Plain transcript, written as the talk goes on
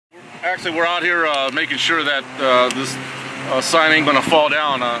Actually, we're out here making sure that this sign ain't gonna fall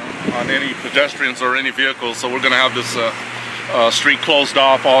down on any pedestrians or any vehicles. So we're gonna have this street closed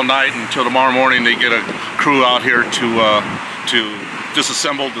off all night until tomorrow morning. They get a crew out here to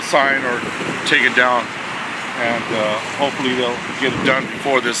disassemble the sign or take it down, and hopefully they'll get it done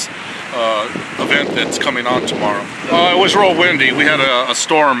before this event that's coming on tomorrow. It was real windy. We had a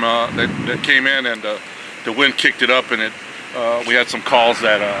storm that came in, and the wind kicked it up, and we had some calls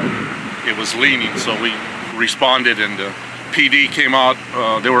that it was leaning, so we responded, and PD came out.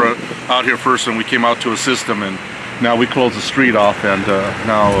 They were out here first, and we came out to assist them, and now we closed the street off, and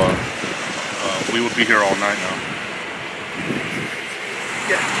now we will be here all night now.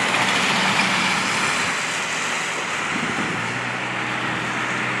 Yeah.